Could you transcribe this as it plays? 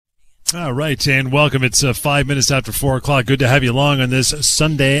All right, and welcome. It's 5 minutes after 4 o'clock. Good to have you along on this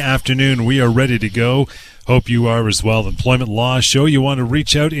Sunday afternoon. We are ready to go. Hope you are as well. Employment Law Show. You want to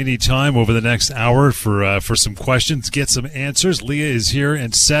reach out anytime over the next hour for some questions, get some answers. Leah is here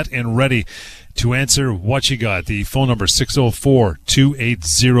and set and ready to answer what you got. The phone number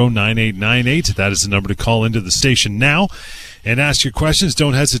 604-280-9898. That is the number to call into the station now and ask your questions.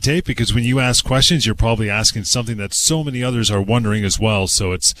 Don't hesitate, because when you ask questions, you're probably asking something that so many others are wondering as well.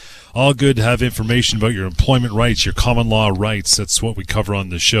 So it's all good to have information about your employment rights, your common law rights. That's what we cover on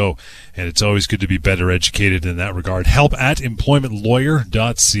the show, and it's always good to be better educated in that regard.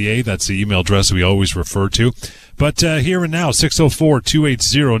 help@employmentlawyer.ca. That's the email address we always refer to. But here and now,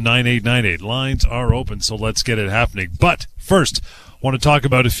 604-280-9898. Lines are open, so let's get it happening. But first, want to talk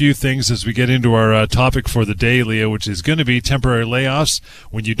about a few things as we get into our topic for the day, Leah, which is going to be temporary layoffs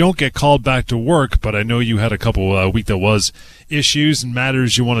when you don't get called back to work. But I know you had a couple week that was issues and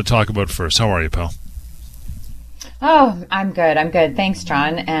matters you want to talk about first. How are you, pal? Oh, I'm good. Thanks,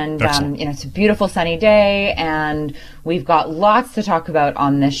 John. And, it's a beautiful sunny day, and we've got lots to talk about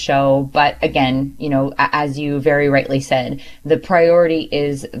on this show. But again, as you very rightly said, the priority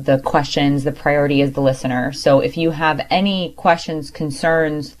is the questions. The priority is the listener. So if you have any questions,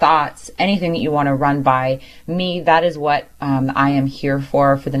 concerns, thoughts, anything that you want to run by me, that is what I am here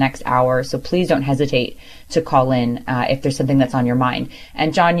for the next hour. So please don't hesitate to call in if there's something that's on your mind.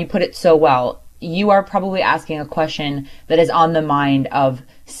 And John, you put it so well. You are probably asking a question that is on the mind of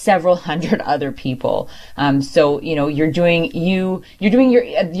several hundred other people. So you're doing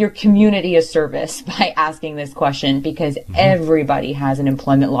your community a service by asking this question, because everybody has an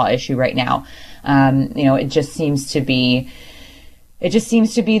employment law issue right now. It just seems to be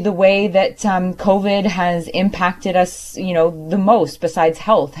the way that COVID has impacted us, the most, besides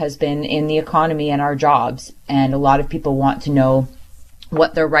health, has been in the economy and our jobs. And a lot of people want to know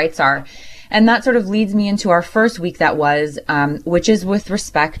what their rights are. And that sort of leads me into our first week that was, which is with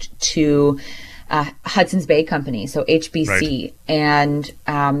respect to Hudson's Bay Company, so HBC, right. And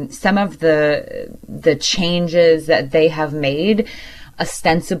some of the changes that they have made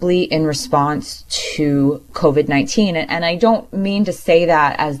ostensibly in response to COVID-19. And I don't mean to say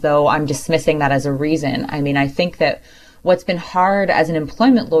that as though I'm dismissing that as a reason. I mean, I think that what's been hard as an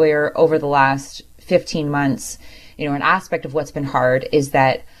employment lawyer over the last 15 months, an aspect of what's been hard is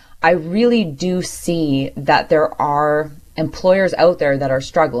that I really do see that there are employers out there that are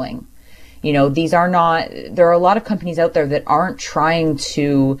struggling. There are a lot of companies out there that aren't trying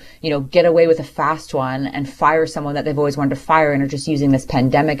to, get away with a fast one and fire someone that they've always wanted to fire and are just using this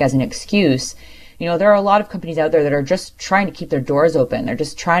pandemic as an excuse. There are a lot of companies out there that are just trying to keep their doors open. They're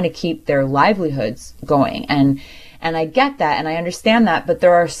just trying to keep their livelihoods going. And I get that and I understand that, but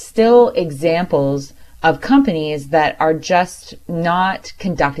there are still examples of companies that are just not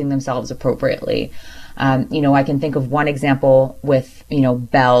conducting themselves appropriately. I can think of one example with,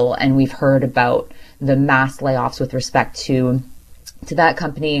 Bell, and we've heard about the mass layoffs with respect to that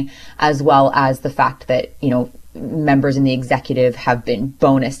company, as well as the fact that, members in the executive have been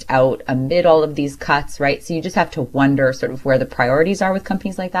bonused out amid all of these cuts, right? So you just have to wonder sort of where the priorities are with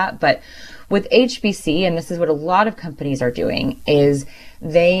companies like that. But with HBC, and this is what a lot of companies are doing, is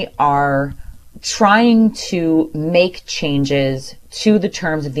they are trying to make changes to the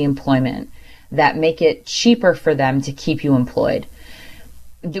terms of the employment that make it cheaper for them to keep you employed.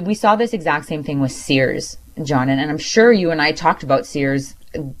 We saw this exact same thing with Sears, John, and I'm sure you and I talked about Sears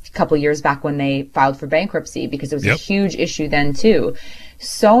a couple years back when they filed for bankruptcy, because it was a huge issue then too.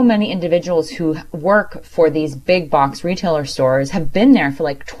 So many individuals who work for these big box retailer stores have been there for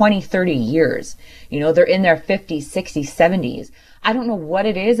like 20, 30 years. They're in their 50s, 60s, 70s. I don't know what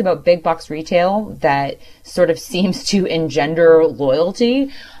it is about big box retail that sort of seems to engender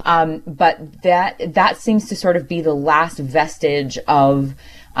loyalty, but that seems to sort of be the last vestige of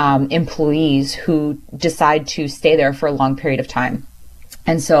employees who decide to stay there for a long period of time.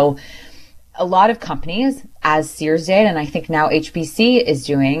 And so a lot of companies, as Sears did, and I think now HBC is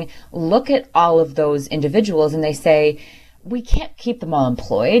doing, look at all of those individuals and they say, we can't keep them all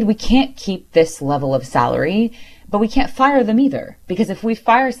employed. We can't keep this level of salary. But we can't fire them either, because if we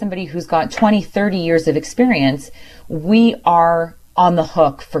fire somebody who's got 20, 30 years of experience, we are on the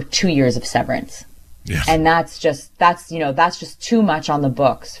hook for 2 years of severance. Yes. And that's just too much on the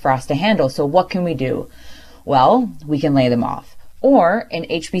books for us to handle. So what can we do? Well, we can lay them off. Or in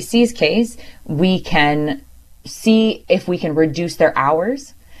HBC's case, we can see if we can reduce their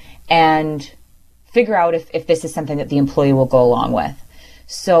hours and figure out if this is something that the employee will go along with.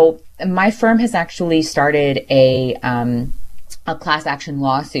 So my firm has actually started a a class action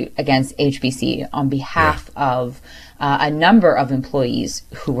lawsuit against HBC on behalf of a number of employees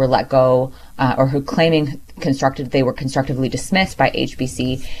who were let go or who claiming they were constructively dismissed by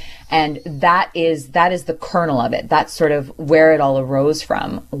HBC. And that is the kernel of it. That's sort of where it all arose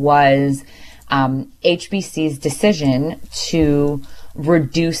from, was HBC's decision to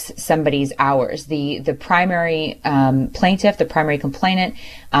reduce somebody's hours. The primary plaintiff, the primary complainant,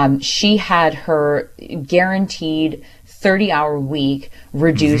 she had her guaranteed 30-hour week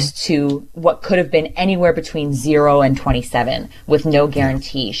reduced to what could have been anywhere between 0 and 27 with no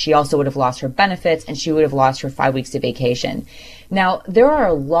guarantee. She also would have lost her benefits, and she would have lost her 5 weeks of vacation. Now, there are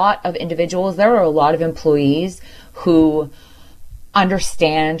a lot of individuals, there are a lot of employees who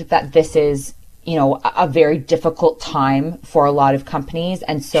understand that this is, you know, a very difficult time for a lot of companies.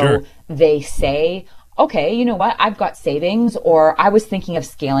 And so they say, okay, you know what, I've got savings, or I was thinking of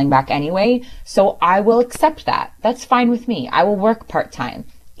scaling back anyway, so I will accept that. That's fine with me. I will work part-time.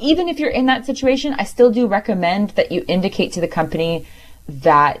 Even if you're in that situation, I still do recommend that you indicate to the company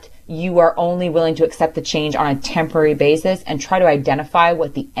that you are only willing to accept the change on a temporary basis, and try to identify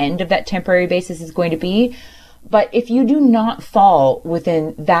what the end of that temporary basis is going to be. But if you do not fall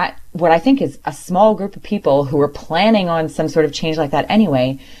within that, what I think is a small group of people who are planning on some sort of change like that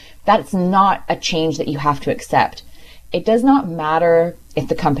anyway, that's not a change that you have to accept. It does not matter if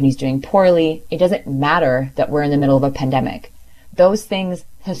the company's doing poorly. It doesn't matter that we're in the middle of a pandemic. Those things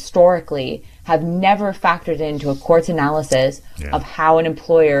historically have never factored into a court's analysis of how an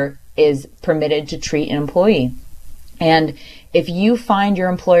employer is permitted to treat an employee. And if you find your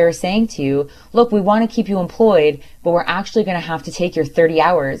employer saying to you, look, we want to keep you employed, but we're actually going to have to take your 30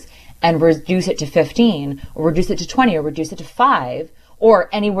 hours and reduce it to 15, or reduce it to 20, or reduce it to 5, or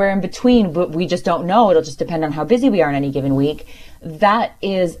anywhere in between, but we just don't know. It'll just depend on how busy we are in any given week. That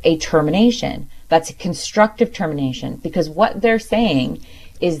is a termination. That's a constructive termination, because what they're saying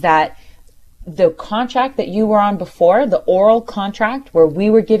is that the contract that you were on before, the oral contract where we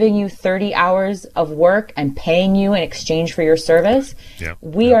were giving you 30 hours of work and paying you in exchange for your service,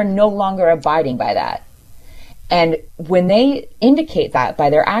 we are no longer abiding by that. And when they indicate that by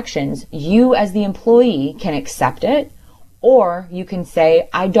their actions, you as the employee can accept it, or you can say,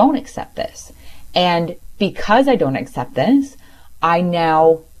 I don't accept this. And because I don't accept this, I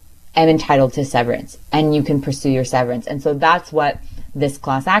now am entitled to severance, and you can pursue your severance. And so that's what this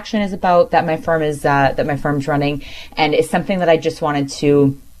class action is about, that my firm's running, and it's something that I just wanted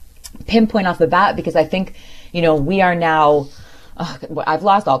to pinpoint off the bat, because I think, you know, we are now, I've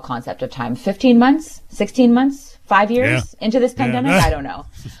lost all concept of time, 15 months, 16 months, 5 years into this pandemic. I don't know.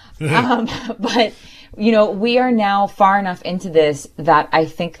 But you know, we are now far enough into this that I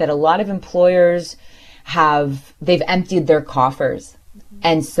think that a lot of employers they've emptied their coffers.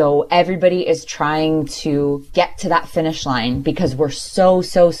 And so everybody is trying to get to that finish line, because we're so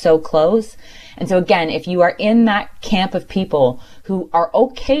close. And so again, if you are in that camp of people who are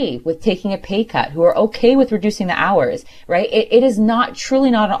okay with taking a pay cut, who are okay with reducing the hours, right? It is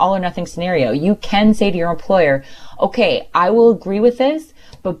truly not an all or nothing scenario. You can say to your employer, okay, I will agree with this,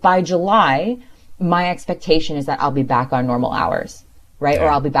 but by July, my expectation is that I'll be back on normal hours, right? Or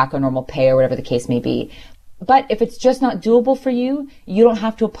I'll be back on normal pay, or whatever the case may be. But if it's just not doable for you, you don't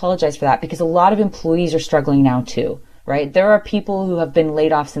have to apologize for that, because a lot of employees are struggling now too, right? There are people who have been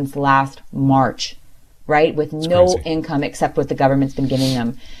laid off since last March, right? With no income except what the government's been giving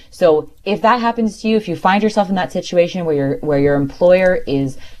them. So if that happens to you, if you find yourself in that situation where your employer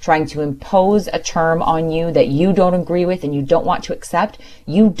is trying to impose a term on you that you don't agree with and you don't want to accept,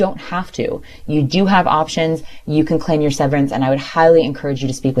 you don't have to. You do have options. You can claim your severance, and I would highly encourage you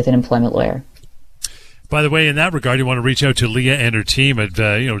to speak with an employment lawyer. By the way, in that regard, you want to reach out to Leah and her team at,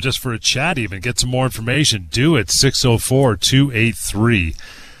 just for a chat, even get some more information. Do it.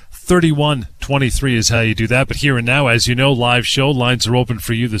 604-283-3123 is how you do that. But here and now, as you know, live show lines are open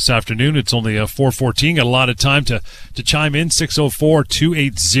for you this afternoon. It's only 4:14. Got a lot of time to chime in.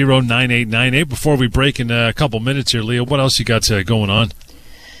 604-280-9898. Before we break in a couple minutes here, Leah, what else you got going on?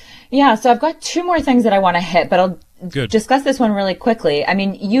 Yeah, so I've got two more things that I want to hit, but I'll discuss this one really quickly. I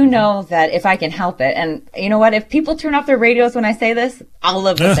mean, you know that if I can help it, and you know what, if people turn off their radios when I say this, I'll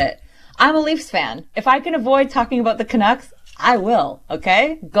live with it. I'm a Leafs fan. If I can avoid talking about the Canucks, I will,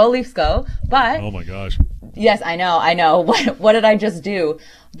 okay? Go Leafs go. But oh my gosh. Yes, I know. What did I just do?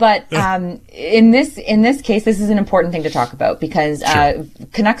 But in this case, this is an important thing to talk about, because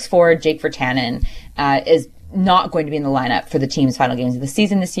Canucks forward Jake Virtanen is not going to be in the lineup for the team's final games of the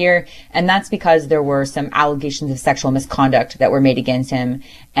season this year. And that's because there were some allegations of sexual misconduct that were made against him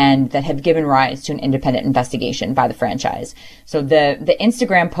and that have given rise to an independent investigation by the franchise. So the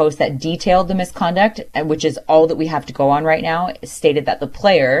Instagram post that detailed the misconduct, which is all that we have to go on right now, stated that the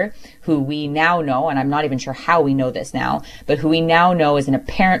player, who we now know, and I'm not even sure how we know this now, but who we now know is an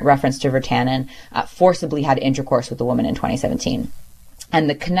apparent reference to Virtanen, forcibly had intercourse with the woman in 2017. And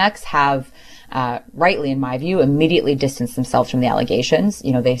the Canucks have, rightly in my view, immediately distanced themselves from the allegations.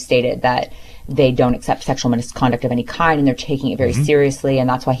 You know, they've stated that they don't accept sexual misconduct of any kind and they're taking it very seriously, and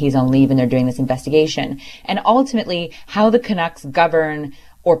that's why he's on leave and they're doing this investigation. And ultimately, how the Canucks govern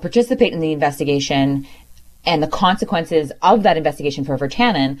or participate in the investigation and the consequences of that investigation for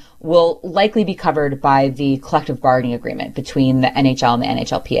Virtanen will likely be covered by the collective bargaining agreement between the NHL and the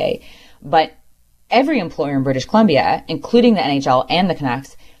NHLPA. But every employer in British Columbia, including the NHL and the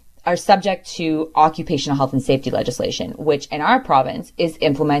Canucks, are subject to occupational health and safety legislation, which in our province is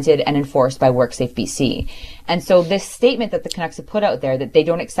implemented and enforced by WorkSafe BC. And so this statement that the Canucks have put out there, that they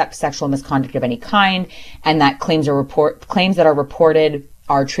don't accept sexual misconduct of any kind and that claims that are reported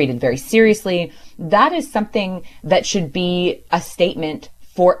are treated very seriously, that is something that should be a statement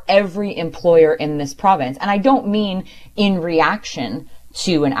for every employer in this province. And I don't mean in reaction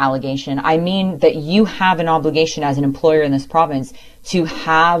to an allegation. I mean that you have an obligation as an employer in this province to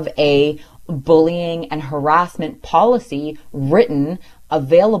have a bullying and harassment policy written,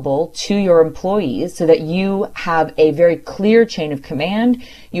 available to your employees, so that you have a very clear chain of command.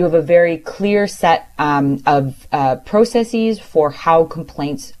 You have a very clear set of processes for how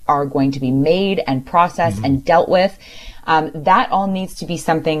complaints are going to be made and processed and dealt with. That all needs to be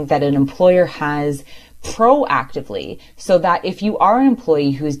something that an employer has proactively, so that if you are an employee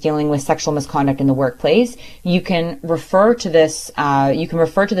who is dealing with sexual misconduct in the workplace, you can refer to this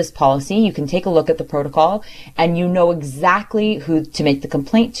policy, you can take a look at the protocol, and you know exactly who to make the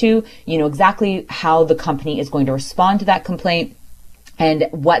complaint to, you know exactly how the company is going to respond to that complaint, and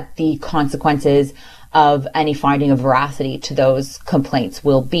what the consequences of any finding of veracity to those complaints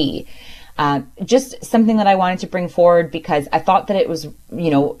will be. Just something that I wanted to bring forward because I thought that it was,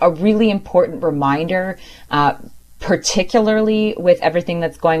 a really important reminder, particularly with everything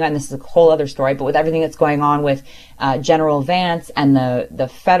that's going on. This is a whole other story, but with everything that's going on with General Vance and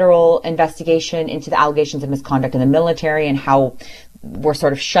the federal investigation into the allegations of misconduct in the military, and how we're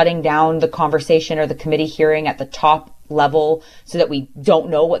sort of shutting down the conversation or the committee hearing at the top level so that we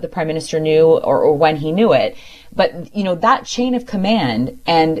don't know what the Prime Minister knew or when he knew it. But, that chain of command,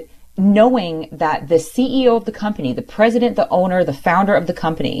 and knowing that the CEO of the company, the president, the owner, the founder of the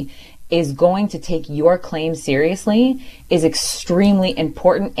company is going to take your claim seriously is extremely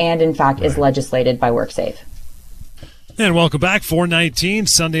important, and in fact is legislated by WorkSafe. And welcome back, 4:19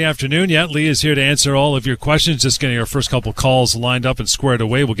 Sunday afternoon. Yeah, Lee is here to answer all of your questions. Just getting our first couple calls lined up and squared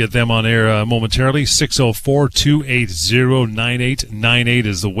away. We'll get them on air momentarily. 604-280-9898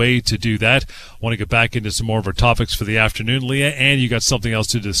 is the way to do that. Want to get back into some more of our topics for the afternoon, Leah, and you got something else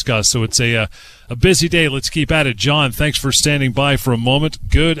to discuss. So it's a busy day. Let's keep at it. John, thanks for standing by for a moment.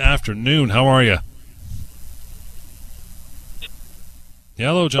 Good afternoon. How are you? Yeah,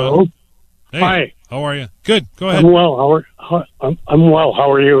 hello, John. Hello. Hey, hi. How are you? Good. Go ahead. I'm well. I'm well.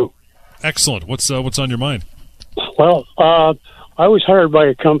 How are you? Excellent. What's on your mind? Well, I was hired by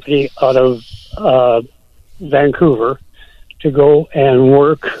a company out of Vancouver to go and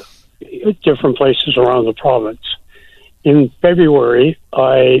work at different places around the province. In February,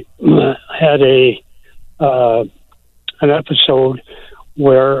 I had an episode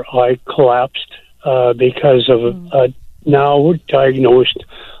where I collapsed because of a now diagnosed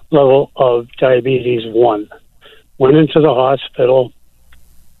level of diabetes 1. Went into the hospital,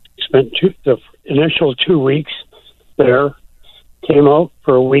 spent the initial 2 weeks there, came out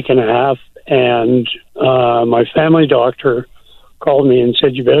for a week and a half, and my family doctor called me and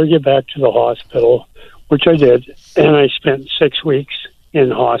said, you better get back to the hospital, which I did, and I spent 6 weeks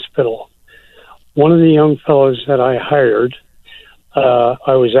in hospital. One of the young fellows that I hired,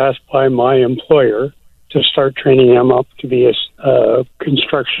 I was asked by my employer to start training him up to be a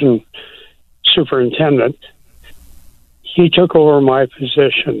construction superintendent. He took over my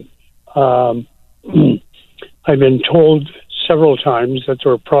position. I've been told several times that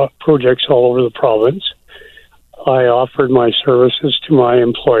there are projects all over the province. I offered my services to my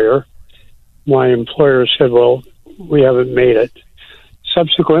employer. My employer said, well, we haven't made it.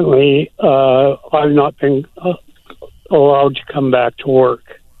 Subsequently, I've not been allowed to come back to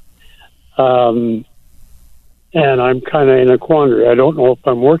work. And I'm kind of in a quandary. I don't know if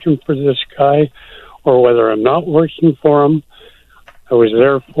I'm working for this guy or whether I'm not working for him. I was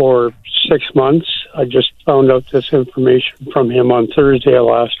there for 6 months. I just found out this information from him on Thursday of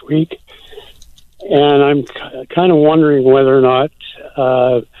last week, and I'm kind of wondering whether or not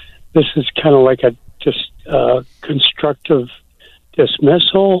this is kind of like a just constructive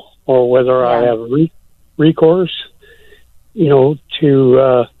dismissal, or whether I have recourse, to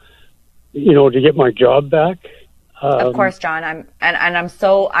get my job back. Of course, John. I'm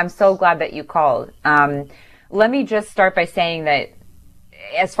so glad that you called. Let me just start by saying that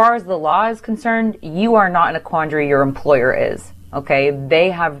as far as the law is concerned, you are not in a quandary. Your employer is. Okay,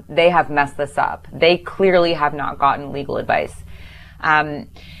 they have messed this up. They clearly have not gotten legal advice.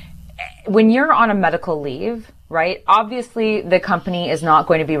 When you're on a medical leave, right? Obviously, the company is not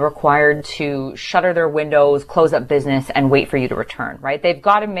going to be required to shutter their windows, close up business, and wait for you to return, right? They've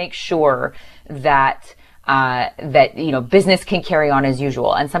got to make sure that business can carry on as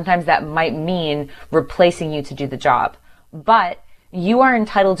usual. And sometimes that might mean replacing you to do the job. But you are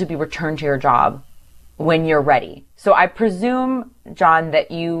entitled to be returned to your job when you're ready. So I presume, John,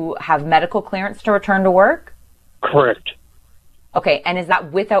 that you have medical clearance to return to work? Correct. Okay. And is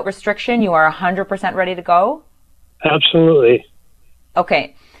that without restriction? You are 100% ready to go? Absolutely.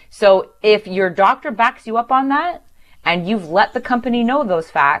 Okay. So if your doctor backs you up on that and you've let the company know those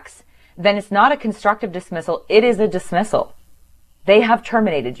facts, then it's not a constructive dismissal. It is a dismissal. They have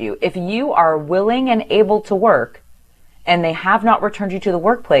terminated you. If you are willing and able to work and they have not returned you to the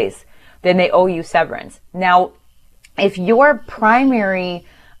workplace, then they owe you severance. Now, if your primary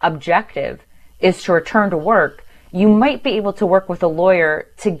objective is to return to work, you might be able to work with a lawyer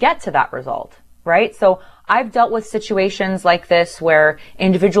to get to that result, right? So I've dealt with situations like this where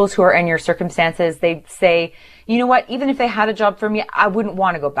individuals who are in your circumstances, they say, you know what, even if they had a job for me, I wouldn't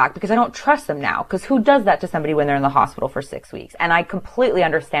want to go back because I don't trust them now. Because who does that to somebody when they're in the hospital for 6 weeks? And I completely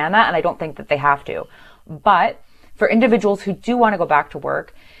understand that, and I don't think that they have to. But for individuals who do want to go back to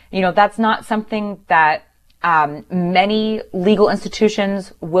work, that's not something that many legal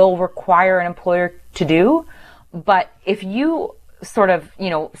institutions will require an employer to do. But if you sort of,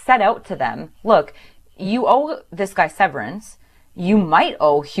 set out to them, look, you owe this guy severance. You might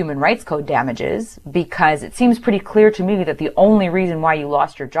owe human rights code damages because it seems pretty clear to me that the only reason why you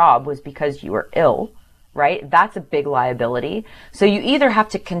lost your job was because you were ill, right? That's a big liability. So you either have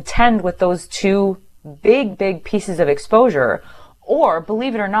to contend with those two big pieces of exposure, or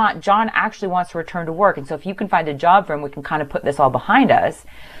believe it or not, John actually wants to return to work. And so if you can find a job for him, we can kind of put this all behind us.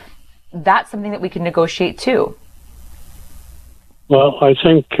 That's something that we can negotiate too. Well, I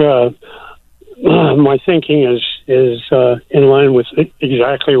think my thinking is in line with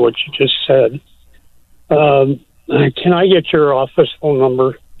exactly what you just said. Can I get your office phone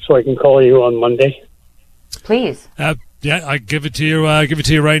number so I can call you on Monday? Please. Yeah, I give it to you. Give it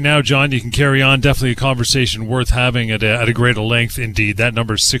to you right now, John. You can carry on. Definitely a conversation worth having at a greater length, indeed. That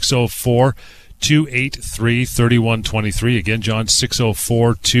number is 604-283-3123. Again, John,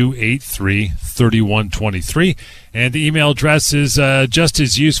 604-283-3123. And the email address is just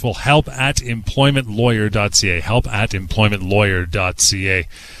as useful, help@employmentlawyer.ca, help@employmentlawyer.ca.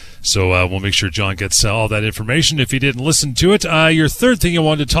 So we'll make sure John gets all that information if he didn't listen to it. Your third thing you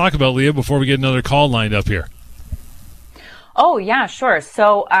wanted to talk about, Leah, before we get another call lined up here. Oh, yeah, sure.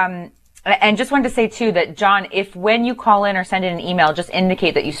 So, and just wanted to say, too, that, John, if when you call in or send in an email, just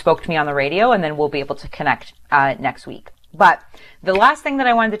indicate that you spoke to me on the radio, and then we'll be able to connect next week. But the last thing that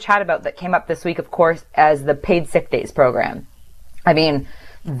I wanted to chat about that came up this week, of course, as the paid sick days program. I mean,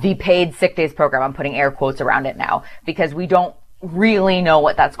 the paid sick days program, I'm putting air quotes around it now, because we don't really know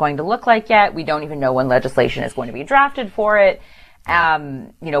what that's going to look like yet. We don't even know when legislation is going to be drafted for it. We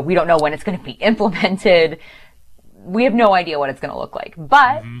don't know when it's going to be implemented. We have no idea what it's going to look like.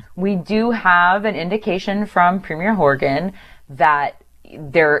 But we do have an indication from Premier Horgan that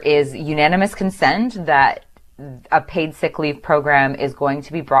there is unanimous consent that a paid sick leave program is going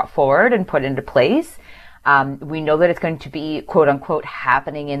to be brought forward and put into place. We know that it's going to be, quote unquote,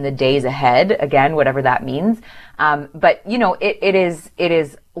 happening in the days ahead. Again, whatever that means. But it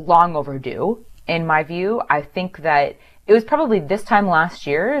is long overdue, in my view. I think that it was probably this time last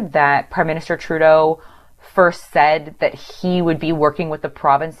year that Prime Minister Trudeau first said that he would be working with the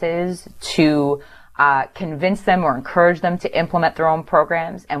provinces to convince them or encourage them to implement their own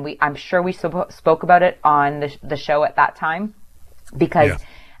programs. And I'm sure we spoke about it on the show at that time, because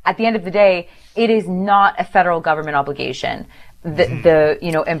at the end of the day, it is not a federal government obligation. The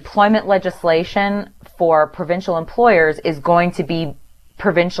employment legislation for provincial employers is going to be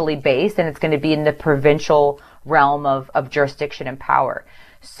provincially based, and it's going to be in the provincial realm of jurisdiction and power.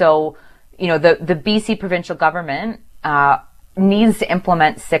 So, the BC provincial government needs to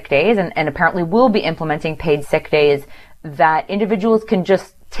implement sick days and apparently will be implementing paid sick days that individuals can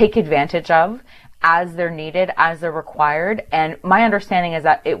just take advantage of as they're needed, as they're required. And my understanding is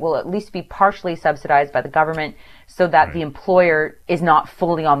that it will at least be partially subsidized by the government so that the employer is not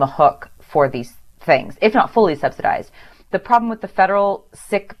fully on the hook for these things, if not fully subsidized. The problem with the federal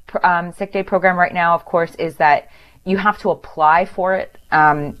sick day program right now, of course, is that you have to apply for it.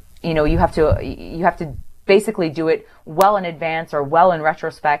 You have to basically do it well in advance or well in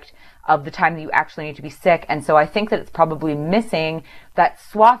retrospect of the time that you actually need to be sick. And so I think that it's probably missing that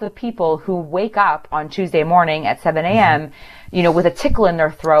swath of people who wake up on Tuesday morning at 7 a.m., with a tickle in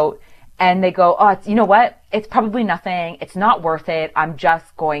their throat, and they go, oh, you know what? It's probably nothing. It's not worth it. I'm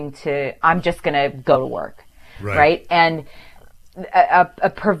just going to go to work. Right? And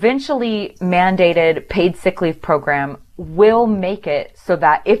a provincially mandated paid sick leave program will make it so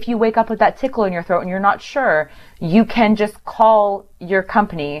that if you wake up with that tickle in your throat and you're not sure, you can just call your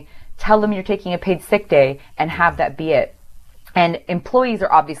company, tell them you're taking a paid sick day, and have that be it. And employees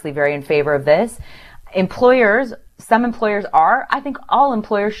are obviously very in favor of this. Some employers are. I think all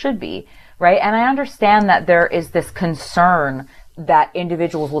employers should be, right? And I understand that there is this concern that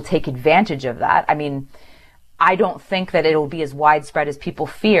individuals will take advantage of that. I mean, I don't think that it'll be as widespread as people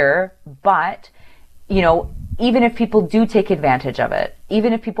fear, but, even if people do take advantage of it,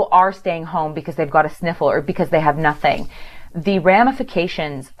 even if people are staying home because they've got a sniffle or because they have nothing, the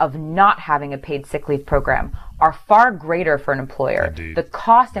ramifications of not having a paid sick leave program are far greater for an employer. Indeed. The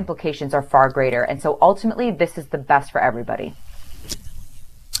cost implications are far greater. And so ultimately, this is the best for everybody.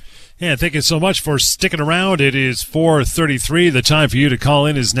 Yeah, thank you so much for sticking around. It is 4:33. The time for you to call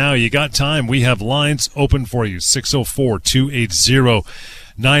in is now. You got time. We have lines open for you.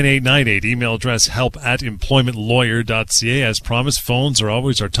 604-280-9898. Email address help@employmentlawyer.ca. As promised, phones are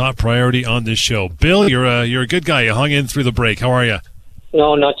always our top priority on this show. Bill, you're a good guy. You hung in through the break. How are you?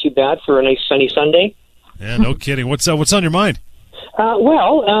 No, not too bad for a nice sunny Sunday. Yeah, no kidding. What's on your mind? An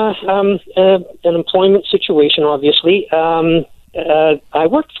employment situation, obviously. I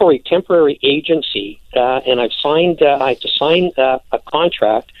worked for a temporary agency, and I had to sign a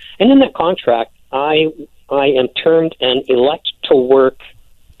contract. And in that contract, I am termed an elect-to-work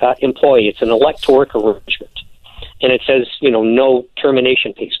employee. It's an elect-to-work arrangement. And it says, no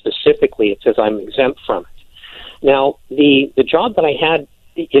termination pay. Specifically, it says I'm exempt from it. Now, the job that I had,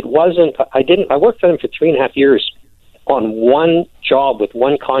 I worked for them for 3.5 years on one job with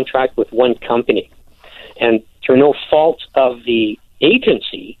one contract with one company. And through no fault of the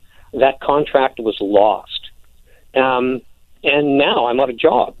agency, that contract was lost. And now I'm out of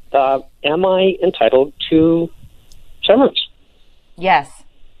job. Am I entitled to severance? Yes.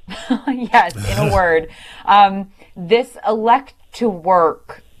 Yes, in a word. This elect to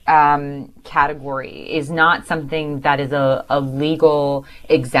work category is not something that is a legal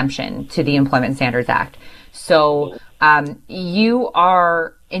exemption to the Employment Standards Act. So you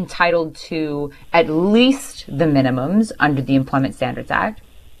are entitled to at least the minimums under the Employment Standards Act.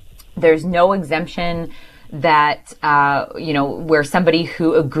 There's no exemption that, where somebody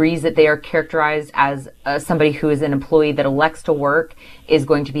who agrees that they are characterized as somebody who is an employee that elects to work is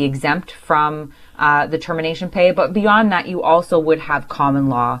going to be exempt from the termination pay. But beyond that, you also would have common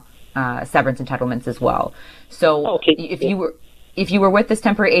law severance entitlements as well. So if you were with this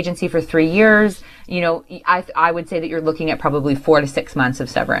temporary agency for 3 years, I would say that you're looking at probably 4 to 6 months of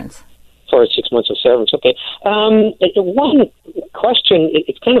severance. 4 to 6 months of severance, okay. One question,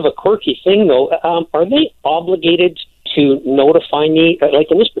 it's kind of a quirky thing, though. Are they obligated to notify me? Like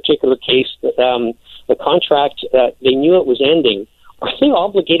in this particular case, the contract, they knew it was ending. Are they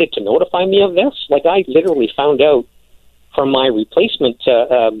obligated to notify me of this? Like, I literally found out from my replacement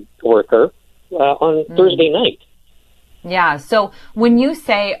worker on Thursday night. Yeah. So when you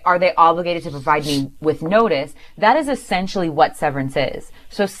say, are they obligated to provide me with notice, that is essentially what severance is.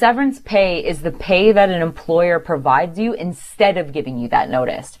 So severance pay is the pay that an employer provides you instead of giving you that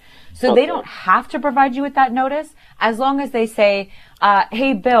notice. So they don't have to provide you with that notice as long as they say,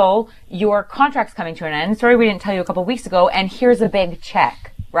 hey, Bill, your contract's coming to an end. Sorry, we didn't tell you a couple of weeks ago, and here's a big check.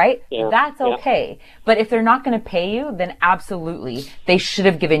 Right? Yeah, that's okay. Yeah. But if they're not going to pay you, then absolutely, they should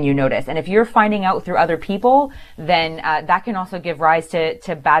have given you notice. And if you're finding out through other people, then that can also give rise to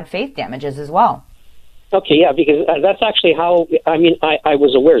bad faith damages as well. Okay, yeah, because that's actually how, I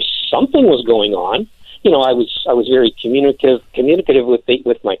was aware something was going on. I was very communicative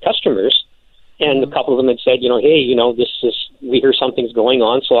with my customers, and a couple of them had said, hey, we hear something's going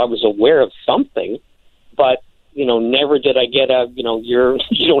on, so I was aware of something, but never did I get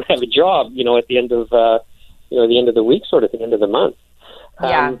you don't have a job, at the end of, the end of the week, sort of the end of the month.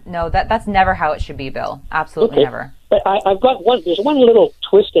 No, that's never how it should be, Bill. Absolutely never. But there's one little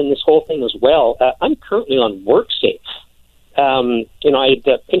twist in this whole thing as well. I'm currently on WorkSafe. I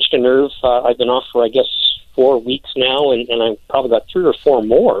had pinched a nerve. I've been off for, I guess, 4 weeks now, and I've probably got 3 or 4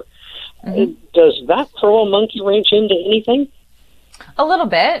 more. Does that throw a monkey wrench into anything? A little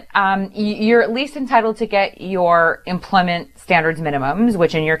bit. You're at least entitled to get your employment standards minimums,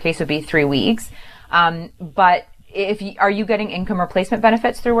 which in your case would be 3 weeks. But are you getting income replacement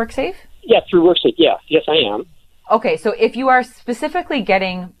benefits through WorkSafe? Yeah, through WorkSafe. Yeah, yes, I am. Okay, so if you are specifically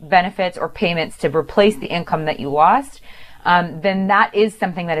getting benefits or payments to replace the income that you lost, then that is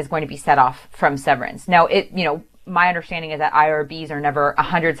something that is going to be set off from severance. Now, my understanding is that IRBs are never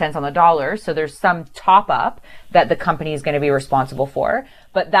 100 cents on the dollar, so there's some top up that the company is going to be responsible for,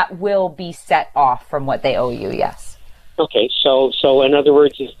 but that will be set off from what they owe you, yes. Okay, so in other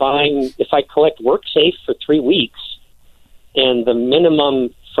words, if I collect WorkSafe for 3 weeks and the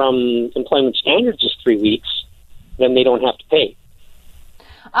minimum from employment standards is 3 weeks, then they don't have to pay.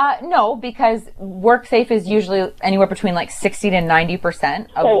 No, because WorkSafe is usually anywhere between like 60 to 90%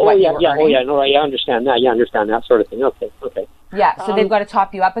 of what you were earning. I understand that. Yeah, I understand that sort of thing. Okay. Yeah, so they've got to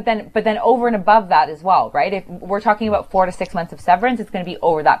top you up, but then over and above that as well, right? If we're talking about 4 to 6 months of severance, it's going to be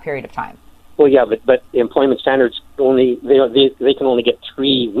over that period of time. Well, yeah, but the employment standards only they can only get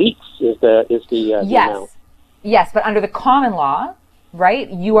 3 weeks is the amount. Yes, but under the common law,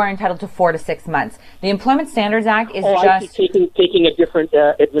 right, you are entitled to 4 to 6 months. The Employment Standards Act is just taking a different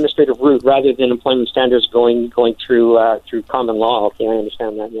administrative route rather than employment standards going through common law. Okay, I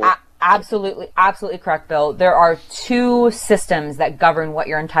understand that. Yeah. Absolutely correct, Bill. There are 2 systems that govern what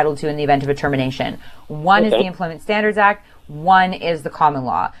you're entitled to in the event of a termination. One is the Employment Standards Act. One is the common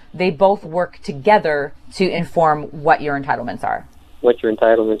law. They both work together to inform what your entitlements are. What your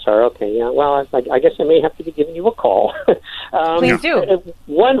entitlements are. Okay, yeah. Well, I guess I may have to be giving you a call. Please do.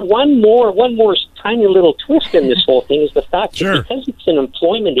 One more tiny little twist in this whole thing is the fact that because it's an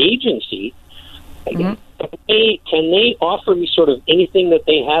employment agency, can they offer me sort of anything that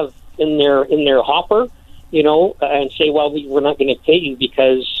they have in their hopper, and say, well, we're not going to pay you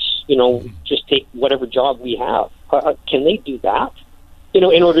because just take whatever job we have. Can they do that? In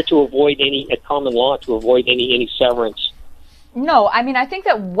order to avoid at common law, to avoid any severance. No, I mean, I think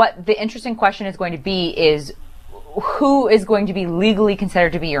that what the interesting question is going to be is who is going to be legally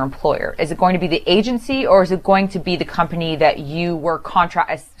considered to be your employer? Is it going to be the agency, or is it going to be the company that you were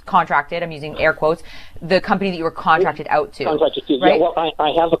contracted, I'm using air quotes, the company that you were contracted out to? Contracted to, right? Yeah, well,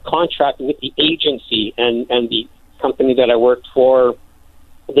 I have a contract with the agency, and the company that I worked for,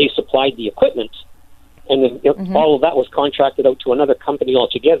 they supplied the equipment. And then all of that was contracted out to another company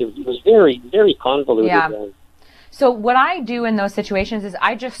altogether. It was very, very convoluted. Yeah. So what I do in those situations is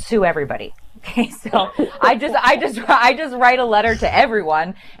I just sue everybody. Okay, so I just write a letter to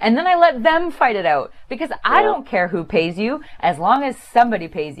everyone, and then I let them fight it out, because I don't care who pays you as long as somebody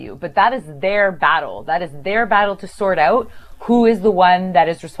pays you. But that is their battle. That is their battle to sort out who is the one that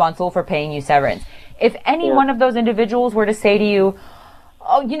is responsible for paying you severance. If any one of those individuals were to say to you,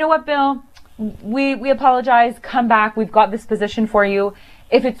 "Oh, you know what, Bill? We apologize. Come back. We've got this position for you."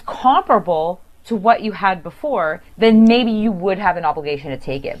 If it's comparable to what you had before, then maybe you would have an obligation to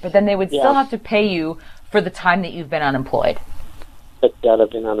take it. But then they would still have to pay you for the time that you've been unemployed. I've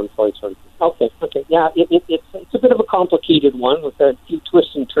been unemployed, sort of. Okay. Yeah, it's a bit of a complicated one with a few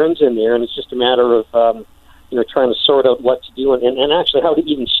twists and turns in there, and it's just a matter of trying to sort out what to do and actually how to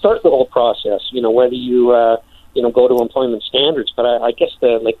even start the whole process. Whether you go to employment standards, but I guess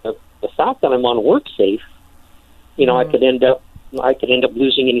the fact that I'm on WorkSafe, I could end up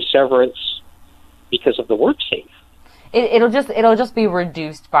losing any severance because of the WorkSafe. It'll just be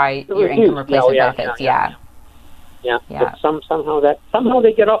reduced by your income replacement benefits. Yeah. But somehow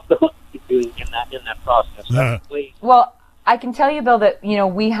they get off the hook in that process. Well, I can tell you, Bill, that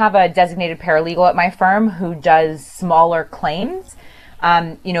we have a designated paralegal at my firm who does smaller claims.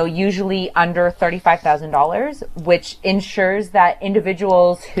 Usually under $35,000, which ensures that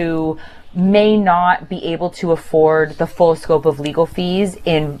individuals who may not be able to afford the full scope of legal fees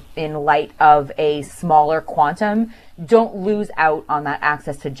in light of a smaller quantum don't lose out on that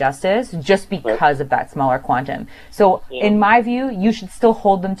access to justice just because of that smaller quantum. So in my view, you should still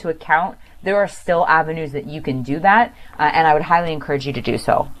hold them to account. There are still avenues that you can do that, and I would highly encourage you to do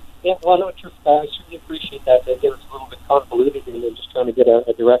so. Yeah, well, no, I certainly appreciate that. Again, it's a little bit convoluted, and I'm just trying to get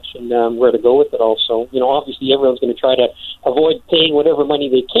a direction where to go with it also. Obviously everyone's going to try to avoid paying whatever money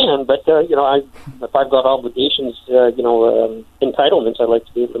they can, but, if I've got obligations, entitlements, I'd like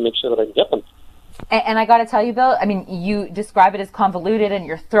to be able to make sure that I can get them. And I got to tell you, Bill, I mean, you describe it as convoluted and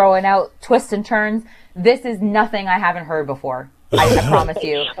you're throwing out twists and turns. This is nothing I haven't heard before. I promise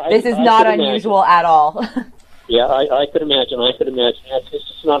you. This is not unusual at all. Yeah, I could imagine. It's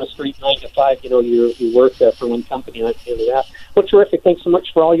just not a straight 9 to 5. You work for one company. That's the end of that. Well, terrific. Thanks so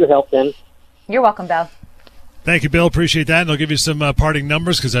much for all your help, then. You're welcome, Bill. Thank you, Bill. Appreciate that. And I'll give you some parting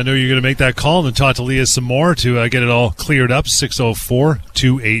numbers because I know you're going to make that call and then talk to Leah some more to get it all cleared up.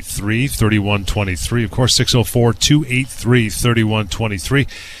 604-283-3123. Of course, 604-283-3123.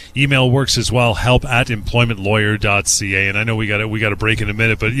 Email works as well, help@employmentlawyer.ca. And I know we got to break in a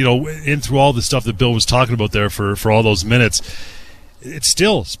minute, but, in through all the stuff that Bill was talking about there for all those minutes, it's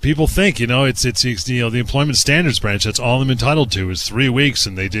still, people think, it's the Employment Standards Branch, that's all I'm entitled to is 3 weeks,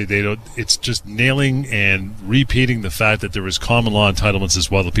 and they don't. It's just nailing and repeating the fact that there is common law entitlements as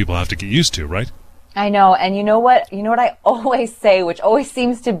well that people have to get used to, right? I know, and you know what I always say, which always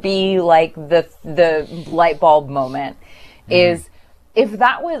seems to be like the light bulb moment, is if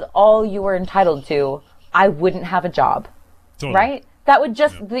that was all you were entitled to, I wouldn't have a job, totally. Right? That would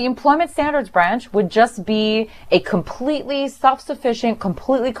the Employment Standards Branch would just be a completely self-sufficient,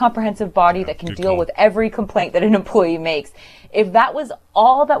 completely comprehensive body that can deal with every complaint that an employee makes. If that was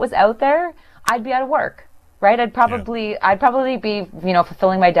all that was out there, I'd be out of work, right? I'd probably be,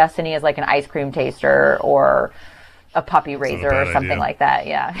 fulfilling my destiny as like an ice cream taster or a puppy raiser or something like that.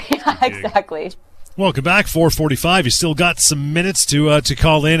 Yeah, exactly. Welcome back, 4:45. You still got some minutes to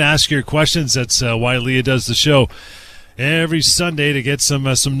call in, ask your questions. That's why Leah does the show every Sunday to get some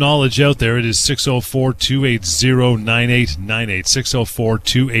knowledge out there. It is 604-280-9898,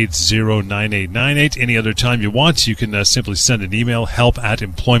 604-280-9898. Any other time you want, you can simply send an email,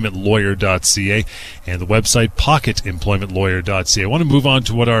 help@employmentlawyer.ca, and the website, pocketemploymentlawyer.ca. I want to move on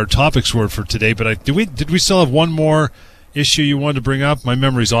to what our topics were for today, but did we still have one more issue you wanted to bring up? My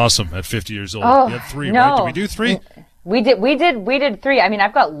memory's awesome at 50 years old. Oh, you had 3, no. right? Did we do 3? We did 3. I mean,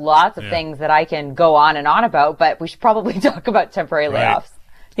 I've got lots of things that I can go on and on about, but we should probably talk about temporary layoffs.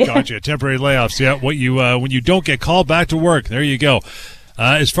 Gotcha. Temporary layoffs. Yeah. What you when you don't get called back to work, there you go.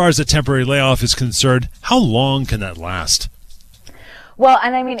 As far as a temporary layoff is concerned, how long can that last? Well,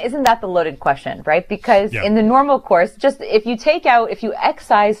 and I mean, isn't that the loaded question, right? Because in the normal course, just if you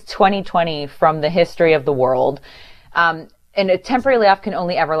excise 2020 from the history of the world, and a temporary layoff can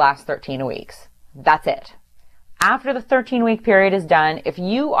only ever last 13 weeks. That's it. After the 13-week period is done, if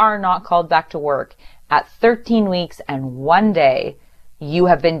you are not called back to work at 13 weeks and 1 day, you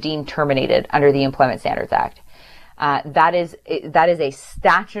have been deemed terminated under the Employment Standards Act. That is a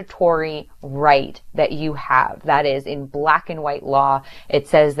statutory right that you have. That is in black and white law. It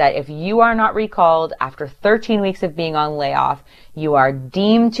says that if you are not recalled after 13 weeks of being on layoff, you are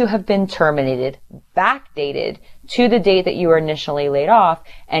deemed to have been terminated, backdated to the date that you were initially laid off,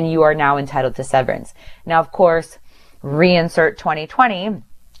 and you are now entitled to severance. Now, of course, reinsert 2020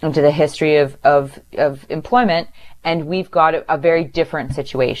 into the history of employment, and we've got a very different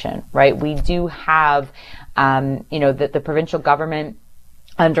situation, right? We do have, the provincial government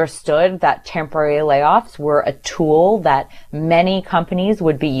understood that temporary layoffs were a tool that many companies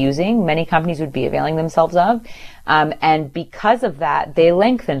would be using, many companies would be availing themselves of, and because of that, they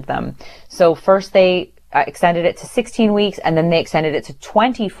lengthened them. So first they extended it to 16 weeks, and then they extended it to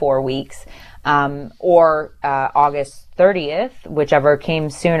 24 weeks, or August 30th, whichever came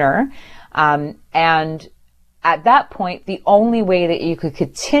sooner. And at that point, the only way that you could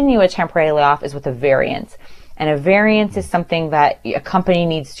continue a temporary layoff is with a variance. And a variance is something that a company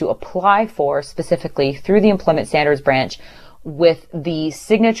needs to apply for specifically through the Employment Standards Branch with the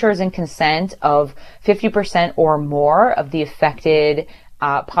signatures and consent of 50% or more of the affected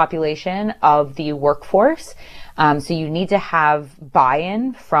population of the workforce. So you need to have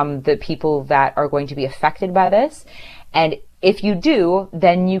buy-in from the people that are going to be affected by this. And if you do,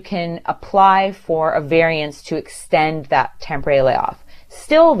 then you can apply for a variance to extend that temporary layoff.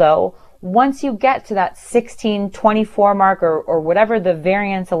 Still, though, once you get to that 16-24 mark or whatever the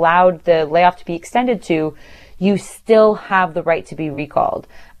variance allowed the layoff to be extended to, you still have the right to be recalled.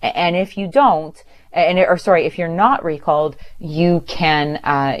 And if you don't, if you're not recalled, you can,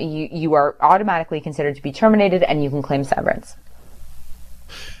 you are automatically considered to be terminated and you can claim severance.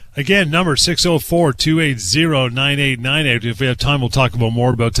 Again, number 604-280-9898. If we have time, we'll talk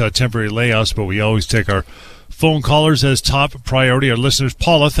more about temporary layoffs, but we always take our phone callers as top priority. Our listeners,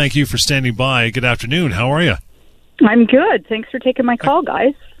 Paula, thank you for standing by. Good afternoon. How are you? I'm good. Thanks for taking my call,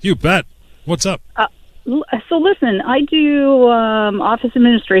 guys. You bet. What's up? So listen, I do office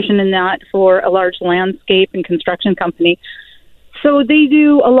administration in that for a large landscape and construction company. So they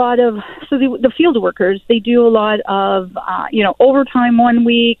do a lot of, the field workers, they do a lot of, overtime 1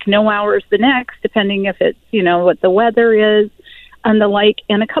 week, no hours the next, depending if it's, what the weather is and the like.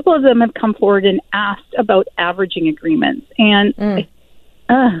 And a couple of them have come forward and asked about averaging agreements. And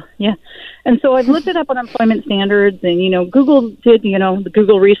Yeah. And so I've looked it up on employment standards and, Google did, the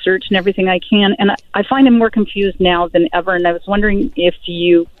Google research and everything I can. And I find I'm more confused now than ever. And I was wondering if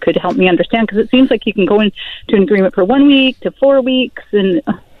you could help me understand, because it seems like you can go into an agreement for 1 week to 4 weeks. And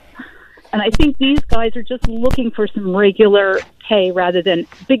I think these guys are just looking for some regular pay rather than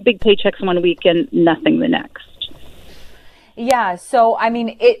big paychecks 1 week and nothing the next. Yeah, so I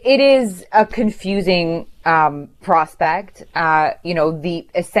mean, it is a confusing prospect.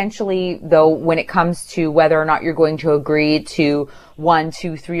 Essentially though, when it comes to whether or not you're going to agree to 1,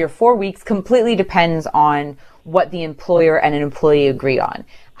 2, 3, or 4 weeks, completely depends on what the employer and an employee agree on.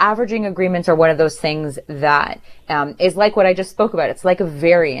 Averaging agreements are one of those things that is like what I just spoke about. It's like a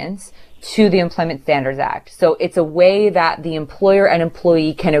variance to the Employment Standards Act. So it's a way that the employer and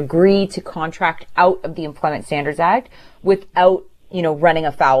employee can agree to contract out of the Employment Standards Act without, running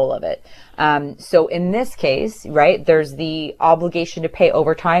afoul of it. So in this case, right, there's the obligation to pay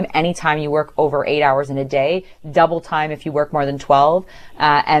overtime anytime you work over 8 hours in a day, double time if you work more than 12,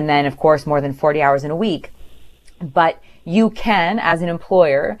 and then of course more than 40 hours in a week. But you can, as an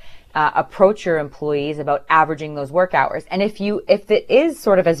employer, approach your employees about averaging those work hours. And if it is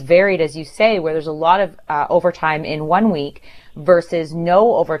sort of as varied as you say, where there's a lot of overtime in 1 week versus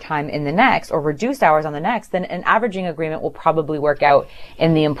no overtime in the next, or reduced hours on the next, then an averaging agreement will probably work out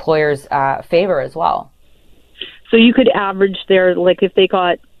in the employer's favor as well. So you could average their, like if they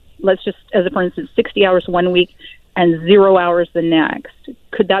got, let's just, as a for instance, 60 hours 1 week and 0 hours the next,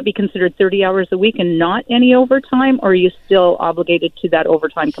 could that be considered 30 hours a week and not any overtime, or are you still obligated to that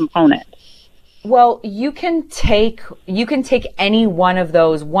overtime component? Well, you can take any one of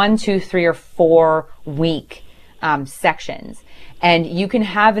those 1, 2, 3, or 4 week sections, and you can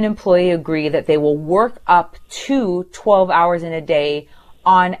have an employee agree that they will work up to 12 hours in a day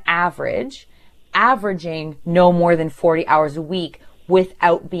on average, averaging no more than 40 hours a week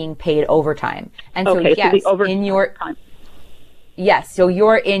without being paid overtime. And so, okay, yes, so in your time. Yes, so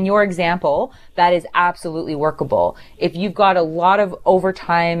in your example, that is absolutely workable. If you've got a lot of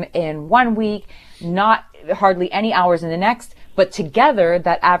overtime in 1 week, not hardly any hours in the next, but together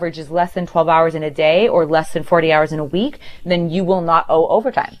that average is less than 12 hours in a day or less than 40 hours in a week, then you will not owe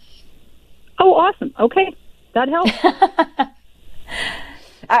overtime. Oh, awesome. Okay. That helps.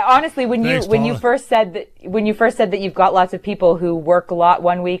 Honestly, when you first said that you've got lots of people who work a lot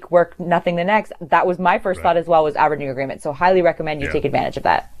 1 week, work nothing the next, that was my first thought as well, was averaging agreement. So highly recommend you take advantage of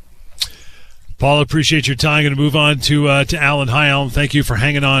that. Paul, appreciate your time. Going to move on to Alan. Hi, Alan. Thank you for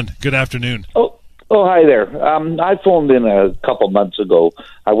hanging on. Good afternoon. Oh, hi there. I phoned in a couple months ago.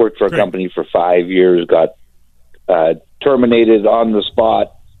 I worked for a company for 5 years, got terminated on the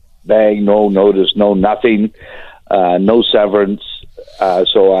spot. Bang, no notice, no nothing, no severance.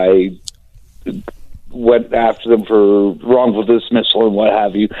 So I went after them for wrongful dismissal and what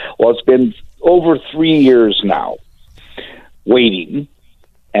have you. Well, it's been over 3 years now waiting,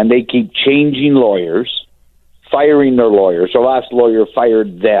 and they keep changing lawyers, firing their lawyers. The last lawyer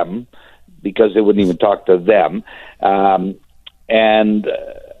fired them because they wouldn't even talk to them. And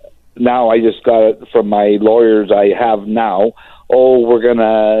now I just got it from my lawyers I have now. Oh, we're going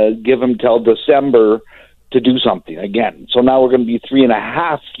to give them till December to do something again. So now we're going to be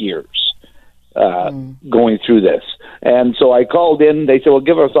 3.5 years going through this. And so I called in. They said, well,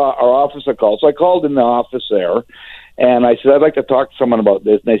 give us our office a call. So I called in the office there, and I said, I'd like to talk to someone about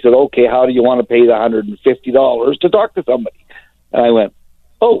this. And they said, okay, how do you want to pay the $150 to talk to somebody? And I went,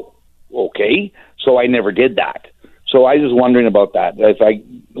 oh, okay. So I never did that. So I was wondering about that. If I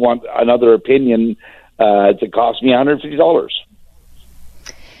want another opinion, it cost me $150.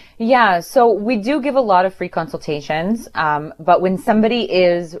 Yeah, so we do give a lot of free consultations, but when somebody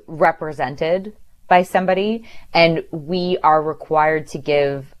is represented by somebody and we are required to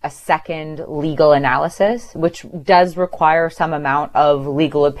give a second legal analysis, which does require some amount of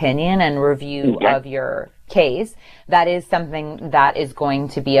legal opinion and review of your case, that is something that is going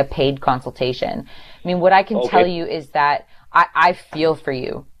to be a paid consultation. I mean, what I can tell you is that I feel for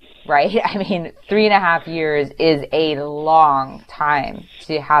you. Right? I mean, 3.5 years is a long time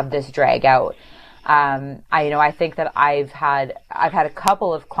to have this drag out. I think that I've had a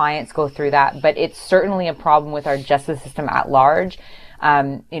couple of clients go through that, but it's certainly a problem with our justice system at large.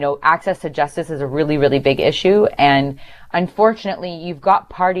 Access to justice is a really, really big issue. And unfortunately, you've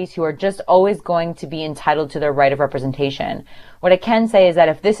got parties who are just always going to be entitled to their right of representation. What I can say is that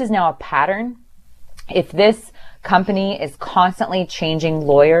if this is now a pattern, if this company is constantly changing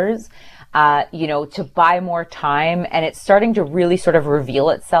lawyers, to buy more time, and it's starting to really sort of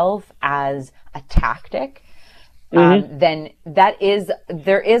reveal itself as a tactic, then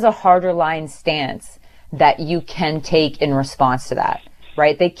there is a harder line stance that you can take in response to that.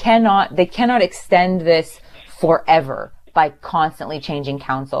 right? They cannot extend this forever by constantly changing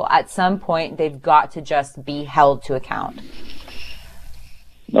counsel. At some point, they've got to just be held to account.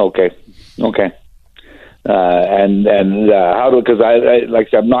 Okay. And how do, because I like I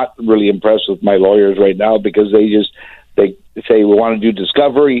said, I'm not really impressed with my lawyers right now, because they say we want to do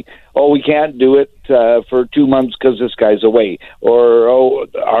discovery. Oh, we can't do it for 2 months because this guy's away. Or,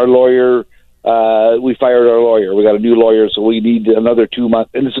 our lawyer, we fired our lawyer. We got a new lawyer, so we need another 2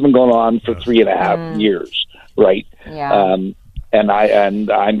 months. And this has been going on for 3.5 years, right? Yeah. And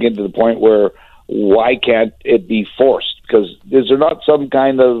I'm getting to the point where, why can't it be forced? Because is there not some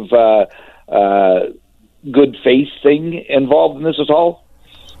kind of good faith thing involved in this at all?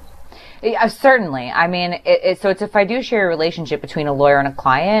 Yeah, certainly. I mean, so it's a fiduciary relationship between a lawyer and a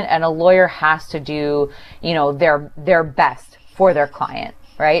client, and a lawyer has to do, their best for their client,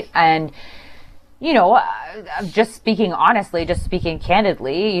 right? And, just speaking honestly, just speaking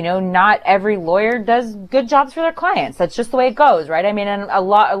candidly, not every lawyer does good jobs for their clients. That's just the way it goes, right? I mean, and a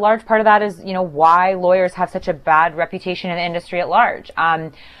large part of that is, why lawyers have such a bad reputation in the industry at large.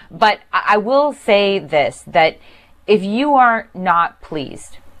 But I will say this, that if you are not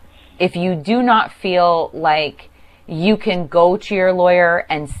pleased, if you do not feel like you can go to your lawyer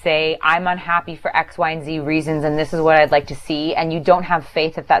and say, I'm unhappy for X, Y, and Z reasons, and this is what I'd like to see, and you don't have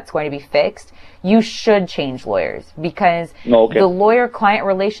faith that that's going to be fixed, you should change lawyers, because the lawyer-client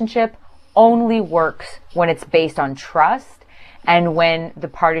relationship only works when it's based on trust and when the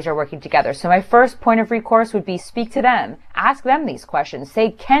parties are working together. So my first point of recourse would be speak to them. Ask them these questions.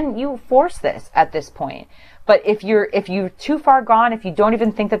 Say, can you force this at this point? But if you're too far gone, if you don't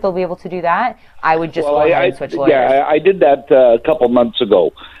even think that they'll be able to do that, I would just go ahead and switch lawyers. Yeah, I did that a couple months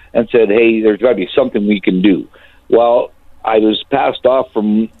ago and said, hey, there's got to be something we can do. Well, I was passed off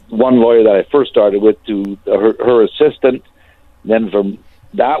from one lawyer that I first started with to her assistant, then from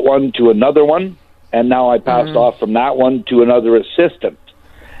that one to another one, and now I passed off from that one to another assistant.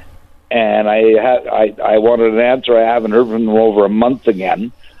 And I wanted an answer. I haven't heard from them over a month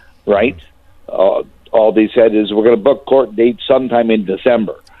again, right? All they said is, we're going to book court dates sometime in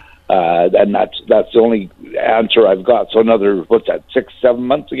December. And that's the only answer I've got. So another, 6-7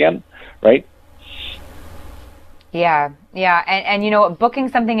 months again, right? Yeah. And booking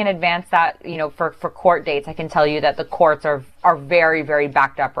something in advance that, for court dates, I can tell you that the courts are very, very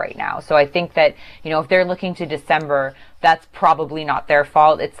backed up right now. So I think that, if they're looking to December, that's probably not their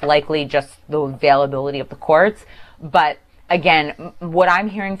fault. It's likely just the availability of the courts. But again, what I'm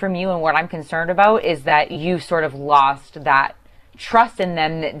hearing from you and what I'm concerned about is that you sort of lost that trust in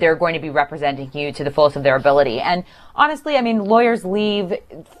them, that they're going to be representing you to the fullest of their ability. And honestly, I mean, lawyers leave,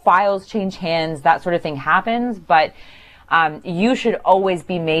 files change hands, that sort of thing happens, but you should always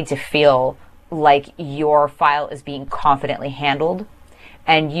be made to feel like your file is being confidently handled,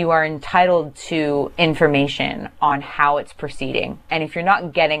 and you are entitled to information on how it's proceeding. And if you're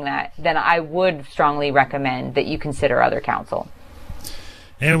not getting that, then I would strongly recommend that you consider other counsel.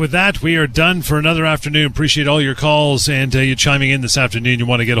 And with that, we are done for another afternoon. Appreciate all your calls and you chiming in this afternoon. You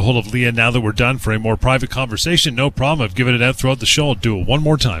want to get a hold of Leah now that we're done for a more private conversation? No problem. I've given it out throughout the show. I'll do it one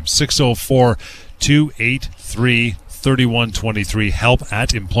more time. 604-283-3123.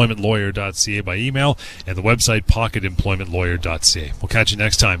 help@employmentlawyer.ca by email, and the website pocketemploymentlawyer.ca. We'll catch you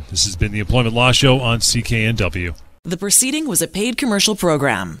next time. This has been the Employment Law Show on CKNW. The proceeding was a paid commercial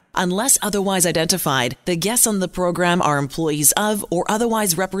program. Unless otherwise identified, the guests on the program are employees of or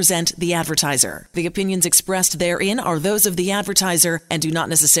otherwise represent the advertiser. The opinions expressed therein are those of the advertiser and do not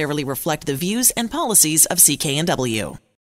necessarily reflect the views and policies of CKNW.